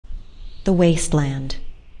The Wasteland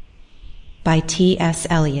by T.S.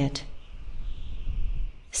 Eliot.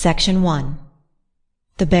 Section 1.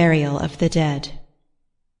 The Burial of the Dead.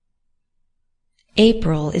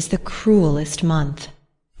 April is the cruelest month,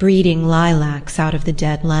 breeding lilacs out of the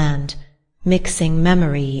dead land, mixing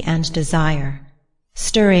memory and desire,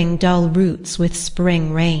 stirring dull roots with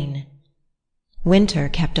spring rain. Winter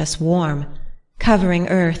kept us warm, covering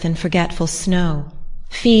earth in forgetful snow,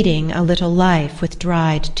 feeding a little life with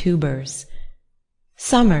dried tubers.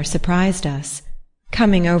 Summer surprised us,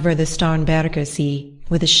 coming over the Starnberger See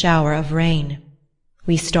with a shower of rain.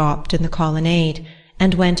 We stopped in the colonnade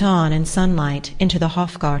and went on in sunlight into the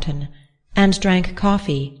Hofgarten, and drank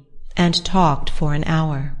coffee and talked for an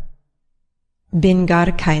hour. Bin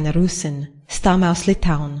gar keine Russin, stamm aus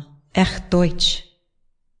Litauen, echt Deutsch.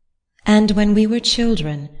 And when we were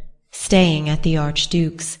children, staying at the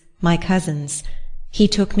Archduke's, my cousin's, he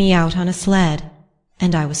took me out on a sled,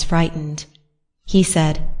 and I was frightened. He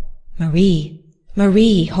said, "Marie,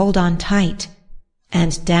 Marie, hold on tight,"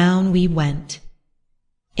 and down we went.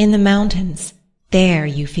 In the mountains, there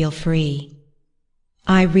you feel free.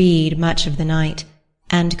 I read much of the night,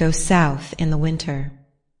 and go south in the winter.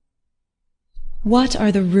 What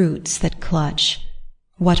are the roots that clutch?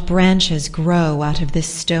 What branches grow out of this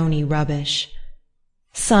stony rubbish?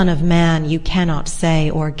 Son of man, you cannot say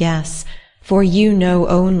or guess, for you know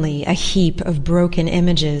only a heap of broken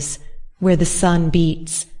images, where the sun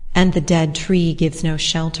beats, and the dead tree gives no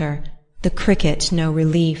shelter, the cricket no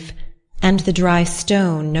relief, and the dry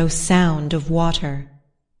stone no sound of water.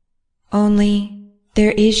 Only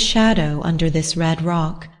there is shadow under this red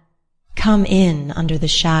rock. Come in under the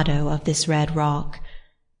shadow of this red rock,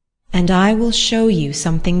 and I will show you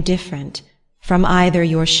something different from either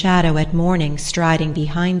your shadow at morning striding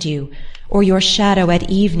behind you, or your shadow at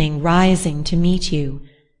evening rising to meet you.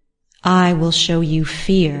 I will show you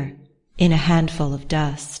fear in a handful of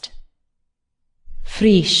dust.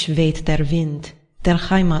 Frisch weht der Wind der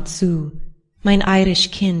Heimat zu, mein Irisch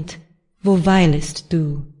Kind, wo weilest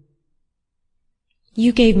du?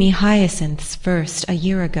 You gave me hyacinths first a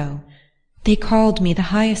year ago. They called me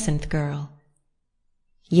the Hyacinth Girl.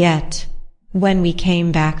 Yet, when we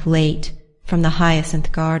came back late from the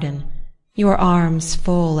Hyacinth Garden, your arms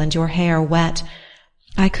full and your hair wet,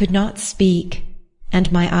 I could not speak,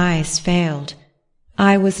 and my eyes failed.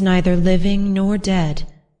 I was neither living nor dead,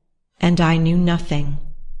 and I knew nothing,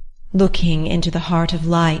 looking into the heart of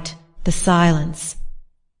light, the silence.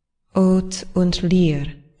 Ot und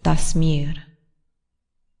Leer das Meer.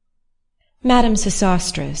 Madame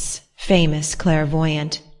Sosostris, famous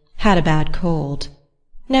clairvoyant, had a bad cold.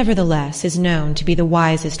 Nevertheless is known to be the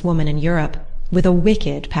wisest woman in Europe, with a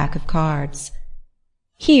wicked pack of cards.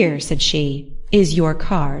 "Here," said she, "is your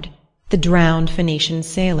card, the drowned Phoenician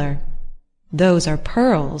sailor. Those are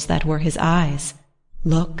pearls that were his eyes.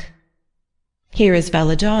 Look. Here is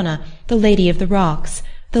Belladonna, the lady of the rocks,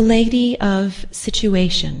 the lady of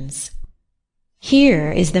situations. Here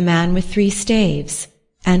is the man with 3 staves,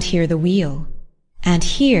 and here the wheel, and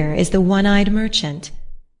here is the one-eyed merchant,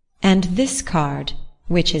 and this card,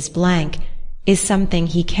 which is blank, is something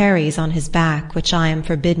he carries on his back which I am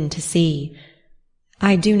forbidden to see.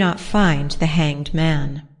 I do not find the hanged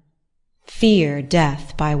man. Fear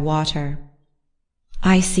death by water.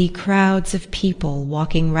 I see crowds of people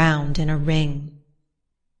walking round in a ring."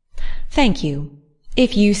 "Thank you.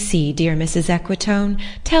 If you see dear Mrs. Equitone,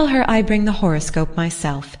 tell her I bring the horoscope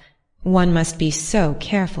myself. One must be so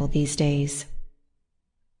careful these days."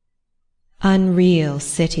 Unreal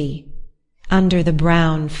city, under the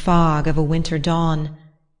brown fog of a winter dawn,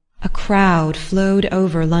 a crowd flowed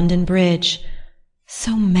over London Bridge.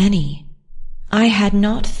 So many! I had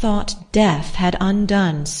not thought death had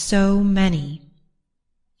undone so many.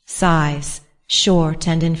 Sighs, short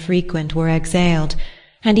and infrequent, were exhaled,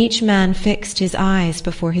 and each man fixed his eyes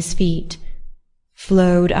before his feet,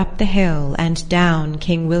 flowed up the hill and down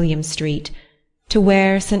King William Street, to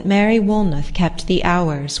where St. Mary Woolnoth kept the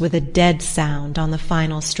hours with a dead sound on the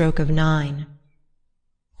final stroke of 9.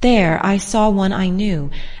 There I saw one I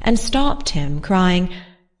knew, and stopped him, crying,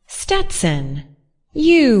 "Stetson!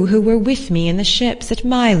 You who were with me in the ships at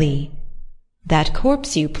Miley! That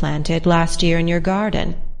corpse you planted last year in your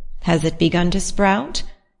garden, has it begun to sprout?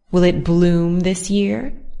 Will it bloom this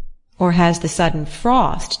year? Or has the sudden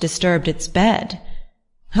frost disturbed its bed?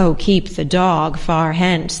 Oh, keep the dog far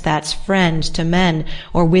hence that's friend to men,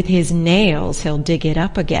 or with his nails he'll dig it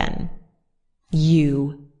up again.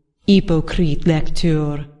 You, hypocrite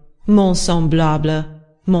lecteur, mon semblable,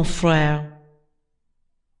 mon frère."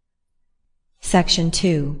 Section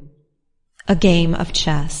 2. A Game of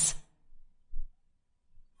Chess.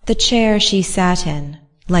 The chair she sat in,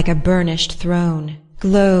 like a burnished throne,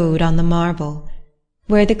 glowed on the marble,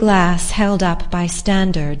 where the glass held up by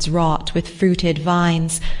standards wrought with fruited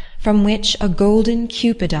vines, from which a golden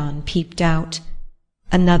Cupidon peeped out.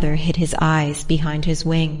 Another hid his eyes behind his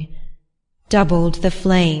wing. Doubled the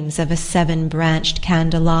flames of a 7-branched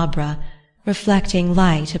candelabra, reflecting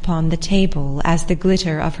light upon the table as the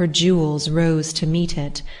glitter of her jewels rose to meet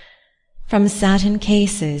it. From satin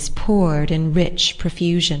cases poured in rich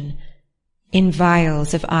profusion. In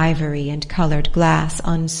vials of ivory and coloured glass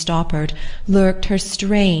unstoppered lurked her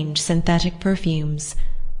strange synthetic perfumes.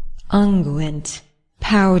 Unguent,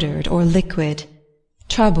 powdered or liquid,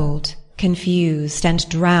 troubled, confused, and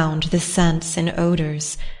drowned the scents in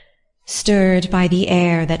odours. Stirred by the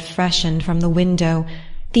air that freshened from the window,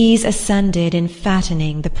 these ascended in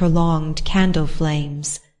fattening the prolonged candle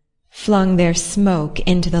flames, flung their smoke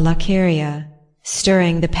into the lacqueria,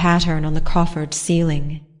 stirring the pattern on the coffered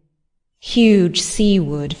ceiling. Huge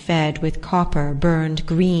seawood fed with copper burned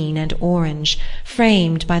green and orange,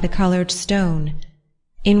 framed by the coloured stone,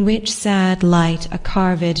 in which sad light a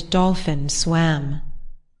carved dolphin swam.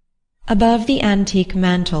 Above the antique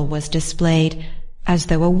mantel was displayed, as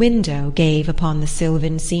though a window gave upon the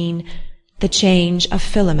sylvan scene, the change of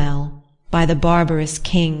Philomel, by the barbarous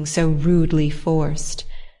king so rudely forced.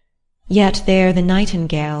 Yet there the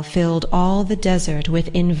nightingale filled all the desert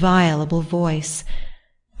with inviolable voice,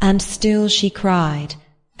 and still she cried,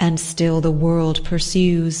 and still the world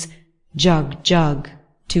pursues, jug, jug,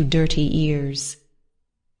 to dirty ears.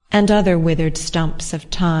 And other withered stumps of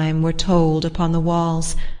time were told upon the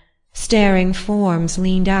walls. Staring forms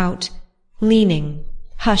leaned out, leaning,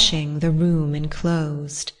 hushing the room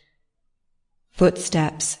enclosed.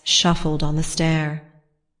 Footsteps shuffled on the stair.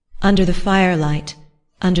 Under the firelight,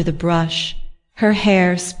 under the brush, her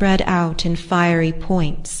hair spread out in fiery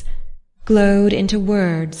points, glowed into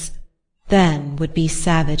words, then would be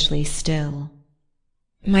savagely still.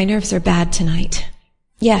 My nerves are bad tonight.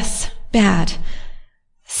 Yes, bad.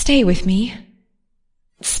 Stay with me.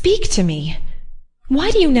 Speak to me.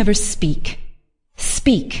 Why do you never speak?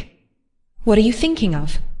 Speak. What are you thinking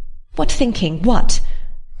of? What thinking? What?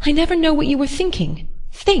 I never know what you were thinking.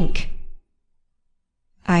 Think.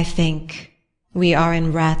 I think we are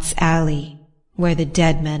in Rat's Alley, where the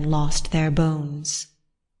dead men lost their bones.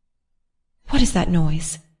 What is that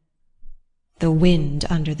noise? The wind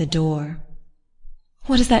under the door.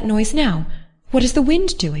 What is that noise now? What is the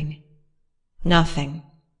wind doing? Nothing.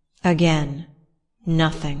 Again,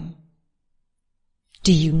 nothing.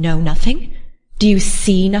 Do you know nothing? Do you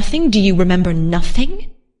see nothing? Do you remember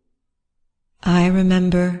nothing? I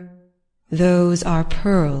remember. Those are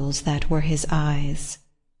pearls that were his eyes.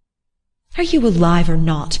 Are you alive or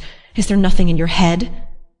not? Is there nothing in your head?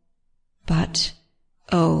 But,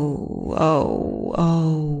 oh,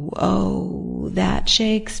 that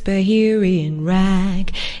Shakespearean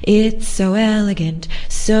rag, it's so elegant,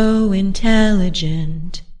 so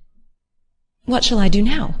intelligent. What shall I do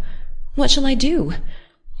now? What shall I do?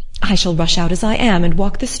 I shall rush out as I am and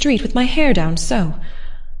walk the street with my hair down so.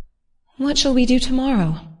 What shall we do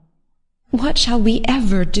tomorrow? What shall we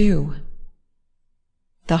ever do?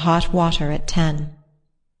 The hot water at 10,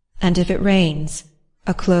 and if it rains,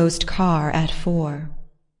 a closed car at 4,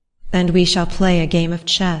 and we shall play a game of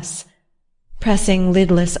chess, pressing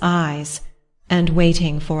lidless eyes and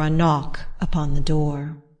waiting for a knock upon the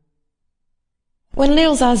door. When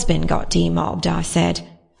Lil's husband got demobbed, I said,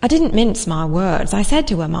 I didn't mince my words, I said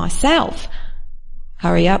to her myself,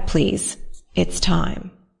 hurry up, please, it's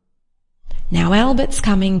time. Now Albert's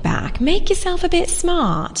coming back, make yourself a bit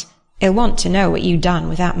smart. He'll want to know what you done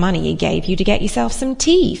with that money he gave you to get yourself some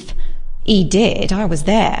teeth. He did, I was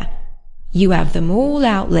there. You have them all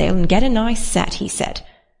out, Lil, and get a nice set, he said.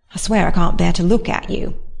 I swear I can't bear to look at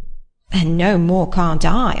you. And no more can't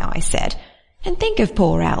I said. And think of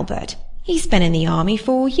poor Albert. He's been in the army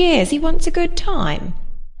 4 years, he wants a good time.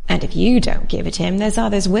 And if you don't give it him, there's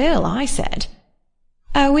others will, I said.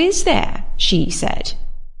 Oh, is there? She said.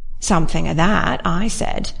 Something of that, I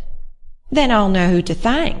said. Then I'll know who to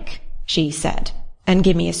thank, she said, and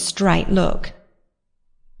give me a straight look.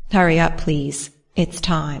 Hurry up, please, it's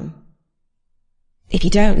time. If you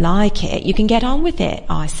don't like it, you can get on with it,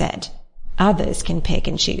 I said. Others can pick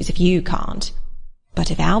and choose if you can't.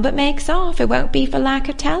 But if Albert makes off, it won't be for lack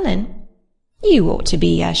of telling. You ought to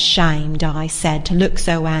be ashamed, I said, to look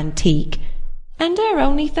so antique. And her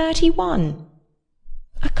only 31.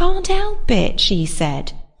 I can't help it, she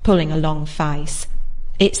said, pulling a long face.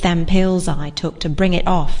 It's them pills I took to bring it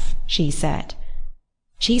off, she said.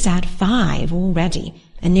 She's had 5 already,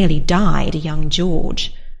 and nearly died a young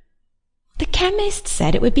George. The chemist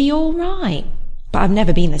said it would be all right, but I've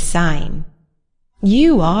never been the same.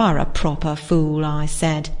 You are a proper fool, I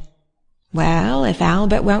said. Well, if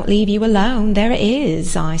Albert won't leave you alone, there it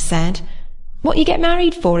is, I said. What you get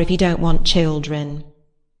married for if you don't want children?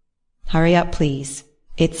 Hurry up, please.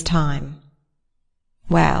 It's time.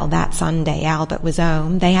 Well, that Sunday Albert was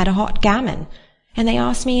home, they had a hot gammon, and they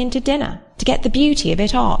asked me in to dinner to get the beauty a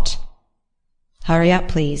bit hot. Hurry up,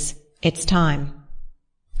 please. It's time.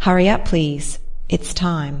 Hurry up, please. It's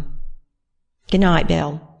time. Good night,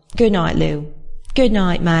 Bill. Good night, Lou. Good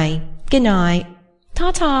night, May. Good night.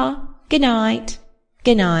 Ta-ta. Good night.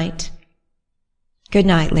 Good night. Good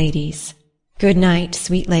night, ladies. Good night,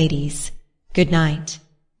 sweet ladies. Good night.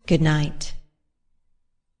 Good night.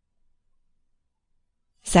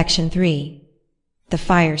 Section 3. The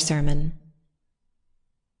Fire Sermon.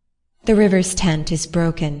 The river's tent is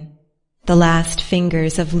broken. The last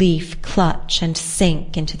fingers of leaf clutch and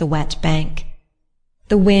sink into the wet bank.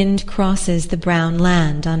 The wind crosses the brown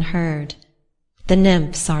land unheard. The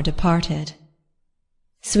nymphs are departed.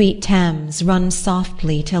 Sweet Thames, run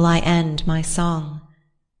softly till I end my song.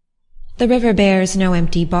 The river bears no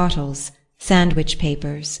empty bottles, sandwich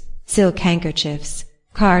papers, silk handkerchiefs,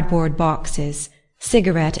 cardboard boxes,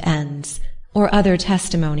 cigarette ends, or other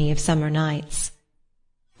testimony of summer nights.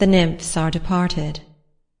 The nymphs are departed,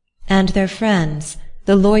 and their friends,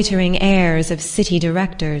 the loitering heirs of city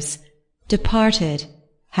directors, departed,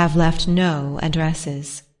 have left no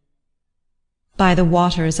addresses. By the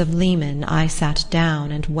waters of Leman I sat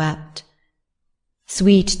down and wept.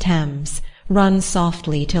 Sweet Thames, run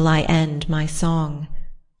softly till I end my song.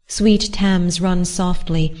 Sweet Thames, run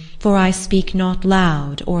softly, for I speak not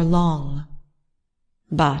loud or long.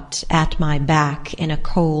 But at my back in a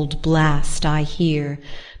cold blast I hear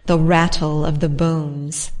the rattle of the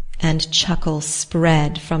bones, and chuckle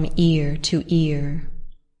spread from ear to ear.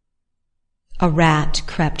 A rat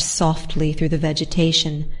crept softly through the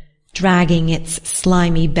vegetation, dragging its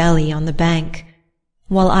slimy belly on the bank,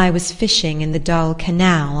 while I was fishing in the dull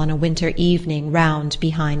canal on a winter evening round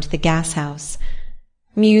behind the gas-house,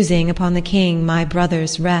 musing upon the king my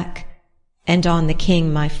brother's wreck, and on the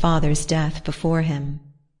king my father's death before him.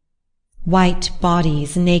 White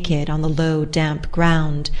bodies naked on the low damp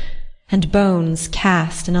ground, and bones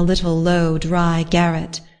cast in a little low dry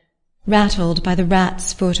garret, rattled by the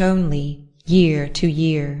rat's foot only, year to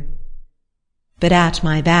year. But at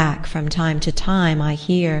my back from time to time I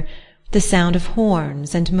hear the sound of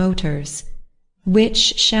horns and motors,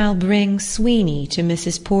 which shall bring Sweeney to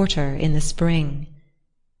Mrs. Porter in the spring.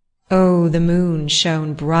 Oh, the moon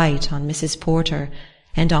shone bright on Mrs. Porter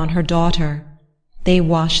and on her daughter. They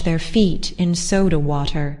wash their feet in soda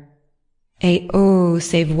water. Et oh,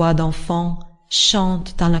 ces voix d'enfants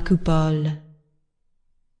chantent dans la coupole.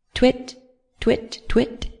 Twit, twit,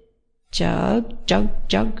 twit, jug, jug,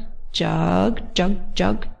 jug, jug, jug,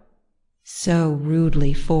 jug. So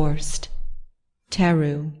rudely forced.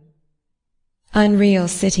 Teru. Unreal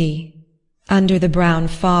city, under the brown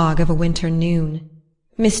fog of a winter noon,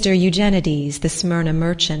 Mr. Eugenides, the Smyrna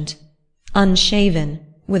merchant, unshaven,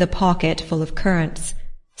 with a pocket full of currants,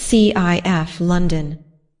 CIF London,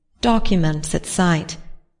 documents at sight,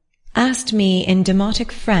 asked me in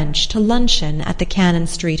demotic French to luncheon at the Cannon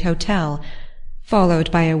Street Hotel, followed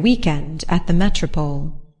by a weekend at the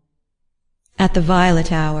Metropole. At the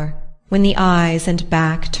violet hour, when the eyes and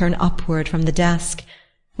back turn upward from the desk,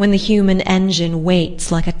 when the human engine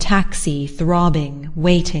waits like a taxi throbbing,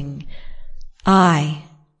 waiting, I,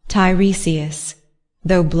 Tiresias,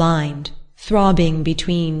 though blind, throbbing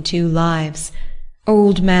between two lives,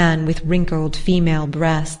 old man with wrinkled female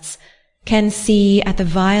breasts, can see at the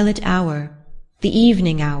violet hour, the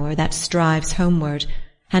evening hour that strives homeward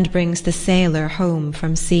and brings the sailor home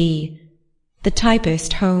from sea, the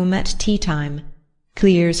typist home at tea-time,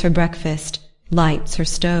 clears her breakfast, lights her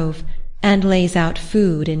stove, and lays out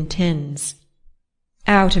food in tins.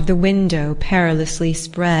 Out of the window perilously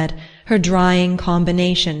spread, her drying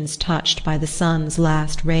combinations touched by the sun's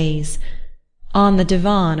last rays. On the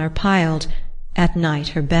divan are piled, at night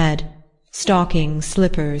her bed, stockings,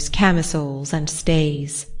 slippers, camisoles, and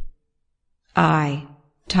stays. I,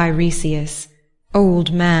 Tiresias,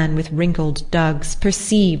 old man with wrinkled dugs,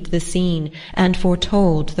 perceived the scene and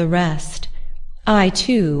foretold the rest. I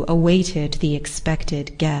too awaited the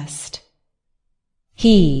expected guest.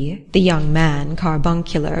 He, the young man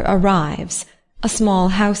carbuncular, arrives, a small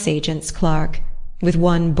house-agent's clerk, with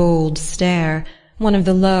one bold stare, one of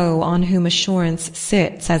the low on whom assurance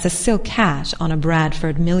sits as a silk hat on a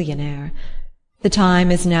Bradford millionaire. The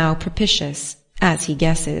time is now propitious, as he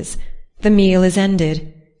guesses. The meal is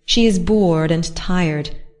ended. She is bored and tired,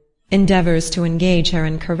 endeavours to engage her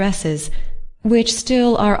in caresses, which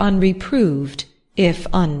still are unreproved, if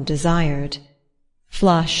undesired.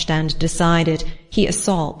 Flushed and decided, he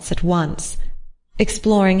assaults at once.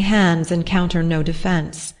 Exploring hands encounter no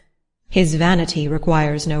defence. His vanity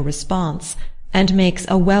requires no response, and makes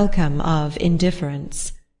a welcome of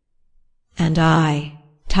indifference. And I,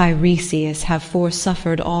 Tiresias, have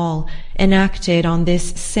forsuffered all, enacted on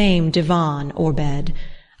this same divan or bed,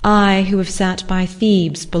 I who have sat by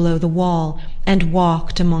Thebes below the wall, and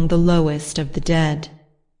walked among the lowest of the dead.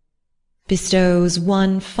 Bestows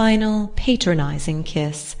one final patronizing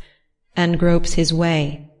kiss, and gropes his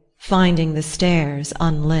way, finding the stairs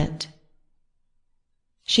unlit.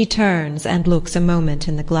 She turns and looks a moment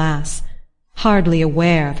in the glass, hardly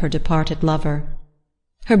aware of her departed lover.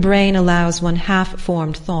 Her brain allows one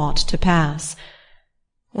half-formed thought to pass.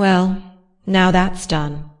 Well, now that's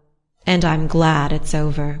done, and I'm glad it's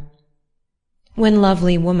over. When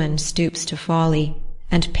lovely woman stoops to folly,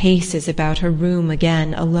 and paces about her room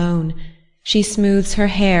again alone, she smooths her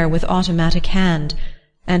hair with automatic hand,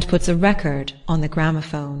 and puts a record on the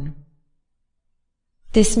gramophone.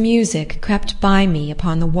 This music crept by me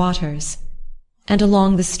upon the waters, and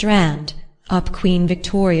along the Strand, up Queen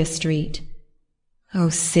Victoria Street. O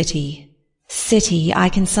city, city, I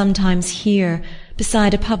can sometimes hear,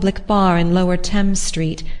 beside a public bar in Lower Thames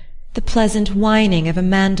Street, the pleasant whining of a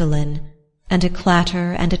mandolin, and a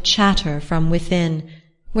clatter and a chatter from within,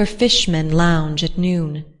 where fishmen lounge at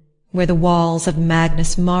noon, where the walls of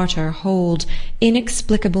Magnus Martyr hold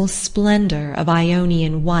inexplicable splendour of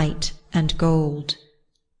Ionian white and gold.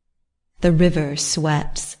 The river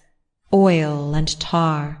sweats, oil and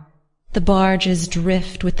tar, the barges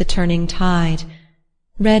drift with the turning tide,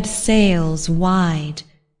 red sails wide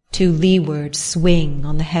to leeward swing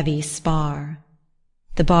on the heavy spar.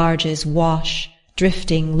 The barges wash,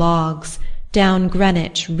 drifting logs, down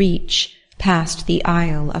Greenwich reach, past the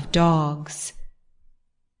Isle of Dogs.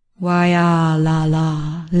 Wah la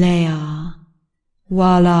la, lea,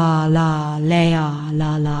 wa la la, lea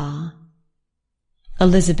la la.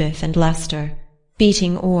 Elizabeth and Leicester,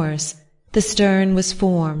 beating oars, the stern was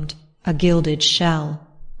formed, a gilded shell,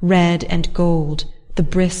 red and gold, the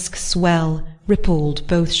brisk swell rippled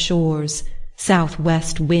both shores,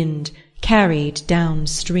 south-west wind carried down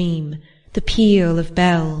stream, the peal of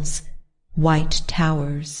bells, white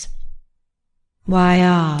towers.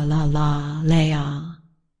 Wah la la, lea,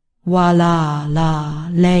 wa la la,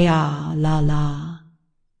 lea la la.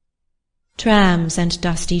 Trams and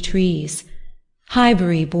dusty trees,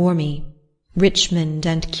 Highbury bore me, Richmond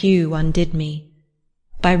and Kew undid me.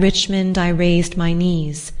 By Richmond I raised my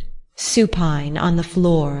knees, supine on the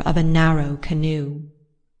floor of a narrow canoe.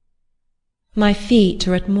 My feet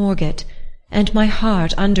are at Moorgate, and my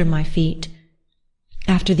heart under my feet.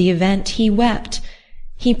 After the event he wept,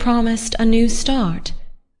 he promised a new start.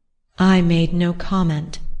 I made no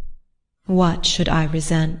comment. What should I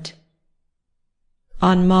resent?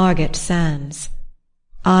 On Margate sands,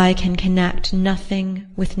 I can connect nothing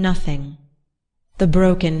with nothing, the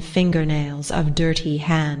broken fingernails of dirty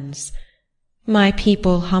hands. My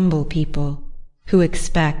people humble people, who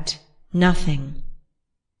expect nothing.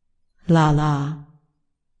 La la.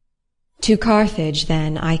 To Carthage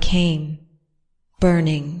then I came,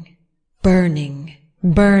 burning, burning,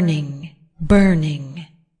 burning, burning.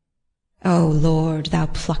 O Lord, thou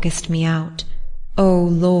pluckest me out, O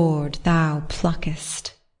Lord, thou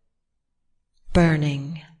pluckest.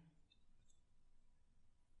 Burning.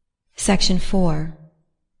 Section 4.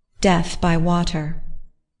 Death by Water.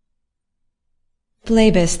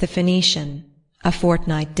 Phlebas the Phoenician, a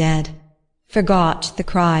fortnight dead, forgot the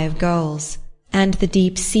cry of gulls, and the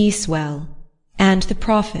deep sea swell, and the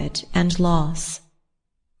profit and loss.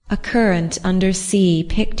 A current under sea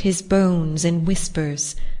picked his bones in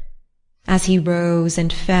whispers. As he rose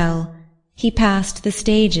and fell, he passed the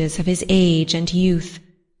stages of his age and youth,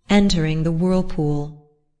 entering the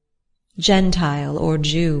whirlpool. Gentile or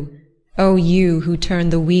Jew, O you who turn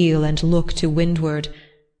the wheel and look to windward,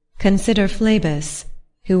 consider Phlebas,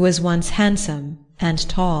 who was once handsome and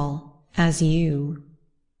tall as you.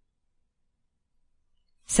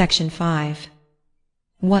 Section 5.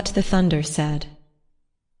 What the Thunder Said.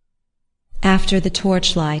 After the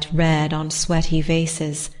torchlight red on sweaty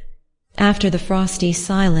vases, after the frosty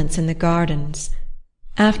silence in the gardens,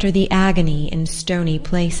 after the agony in stony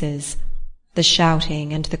places, the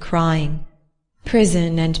shouting and the crying,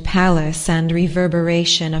 prison and palace and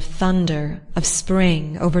reverberation of thunder, of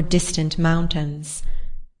spring over distant mountains.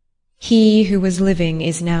 He who was living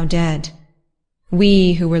is now dead.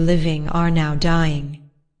 We who were living are now dying,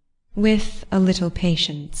 with a little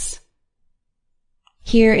patience.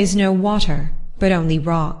 Here is no water, but only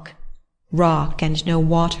rock, rock and no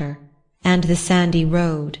water, and the sandy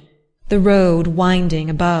road, the road winding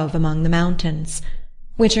above among the mountains,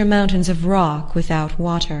 which are mountains of rock without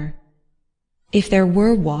water. If there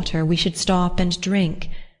were water, we should stop and drink.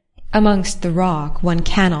 Amongst the rock one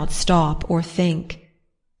cannot stop or think.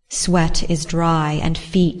 Sweat is dry and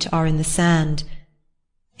feet are in the sand.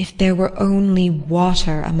 If there were only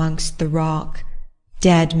water amongst the rock,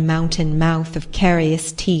 dead mountain mouth of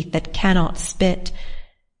carious teeth that cannot spit,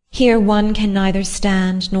 here one can neither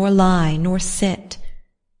stand nor lie nor sit.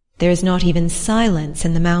 There is not even silence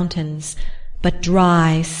in the mountains, but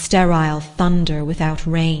dry, sterile thunder without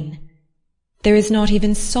rain. There is not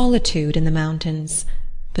even solitude in the mountains,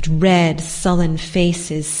 but red, sullen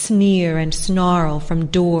faces sneer and snarl from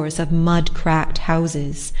doors of mud-cracked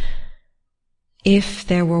houses. If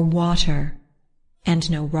there were water and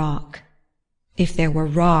no rock, if there were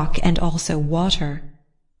rock and also water,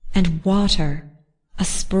 and water, a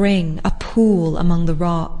spring, a pool among the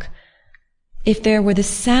rock, if there were the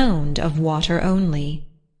sound of water only,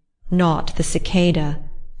 not the cicada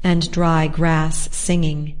and dry grass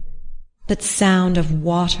singing, but sound of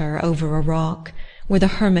water over a rock, where the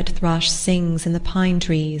hermit thrush sings in the pine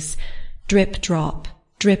trees, drip drop,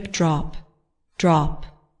 drip drop, drop,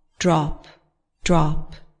 drop,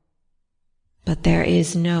 drop. But there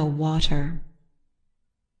is no water.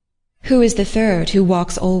 Who is the third who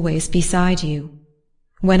walks always beside you?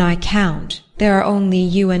 When I count, there are only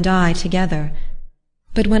you and I together.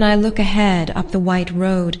 But when I look ahead up the white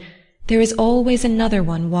road, there is always another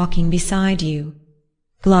one walking beside you,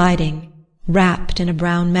 gliding, wrapped in a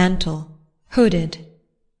brown mantle, hooded.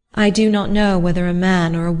 I do not know whether a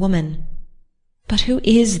man or a woman. But who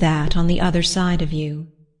is that on the other side of you?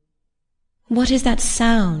 What is that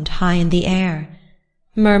sound high in the air?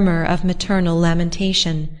 Murmur of maternal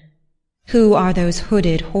lamentation. Who are those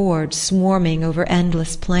hooded hordes swarming over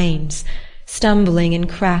endless plains, stumbling in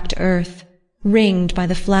cracked earth, ringed by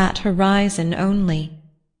the flat horizon only?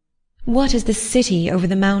 What is the city over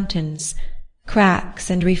the mountains? Cracks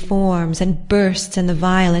and reforms and bursts in the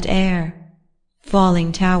violet air.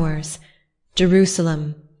 Falling towers,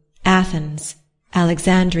 Jerusalem, Athens,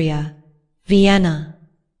 Alexandria, Vienna,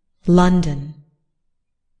 London.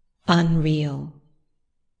 Unreal.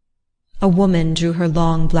 A woman drew her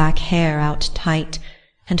long black hair out tight,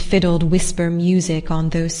 and fiddled whisper music on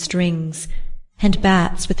those strings, and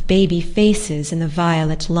bats with baby faces in the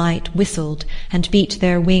violet light whistled and beat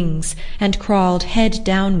their wings, and crawled head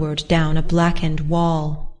downward down a blackened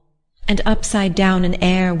wall. And upside down in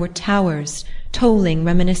air were towers, tolling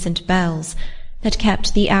reminiscent bells, that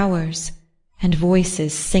kept the hours, and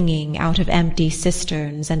voices singing out of empty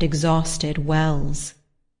cisterns and exhausted wells.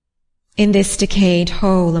 In this decayed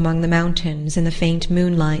hole among the mountains in the faint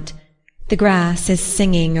moonlight, the grass is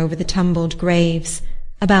singing over the tumbled graves.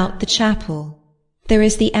 About the chapel, there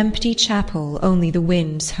is the empty chapel, only the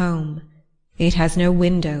wind's home. It has no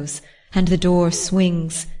windows, and the door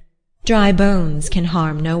swings. Dry bones can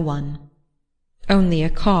harm no one. Only a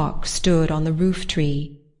cock stood on the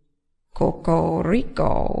roof-tree.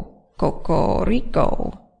 Cocorico,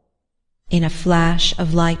 cocorico, in a flash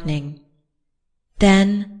of lightning.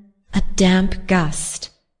 Then a damp gust,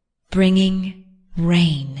 bringing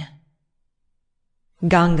rain.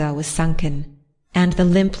 Ganga was sunken, and the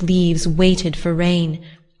limp leaves waited for rain,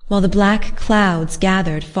 while the black clouds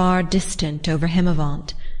gathered far distant over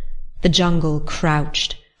Himavant. The jungle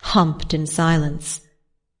crouched, humped in silence.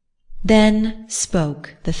 Then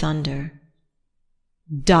spoke the thunder.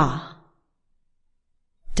 Da!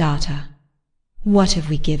 Datta, what have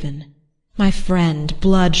we given? My friend,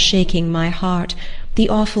 blood shaking my heart, the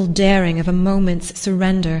awful daring of a moment's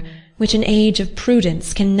surrender, which an age of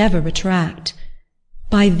prudence can never retract.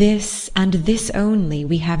 By this and this only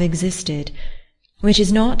we have existed, which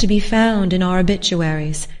is not to be found in our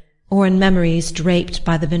obituaries, or in memories draped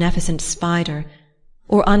by the beneficent spider,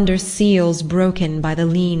 or under seals broken by the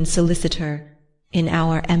lean solicitor, in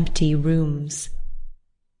our empty rooms.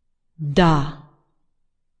 Da!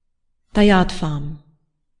 Dayadvam.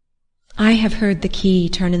 I have heard the key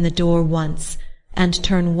turn in the door once, and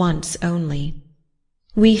turn once only.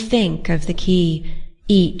 We think of the key,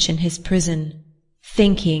 each in his prison,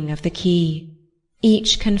 thinking of the key.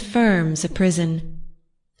 Each confirms a prison.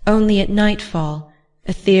 Only at nightfall,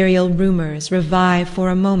 ethereal rumours revive for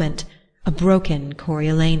a moment a broken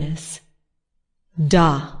Coriolanus.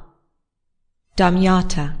 Da!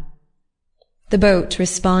 Damyata. The boat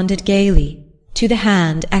responded gaily, to the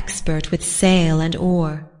hand expert with sail and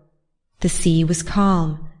oar. The sea was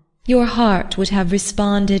calm. Your heart would have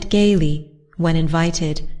responded gaily, when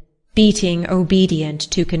invited, beating obedient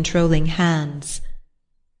to controlling hands.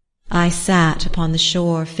 I sat upon the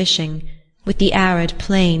shore fishing, with the arid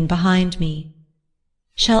plain behind me.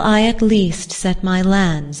 Shall I at least set my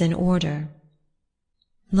lands in order?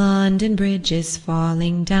 London Bridge is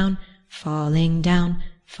falling down, falling down,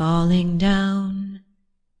 falling down.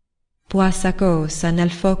 Puassa cosa nel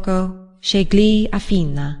foco scegli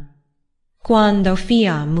affina, quando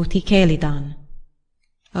fia muti celidan.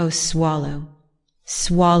 O swallow,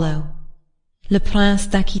 swallow, le prince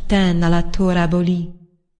d'Aquitaine à la tour abolie.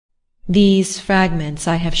 These fragments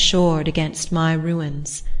I have shored against my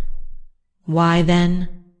ruins. Why then,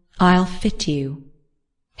 I'll fit you,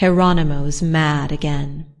 Hieronymo's mad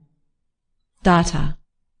again. Data,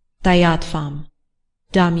 Dayatvam,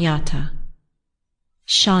 Damyata.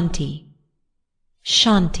 Shanti,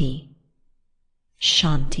 Shanti,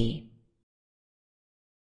 Shanti.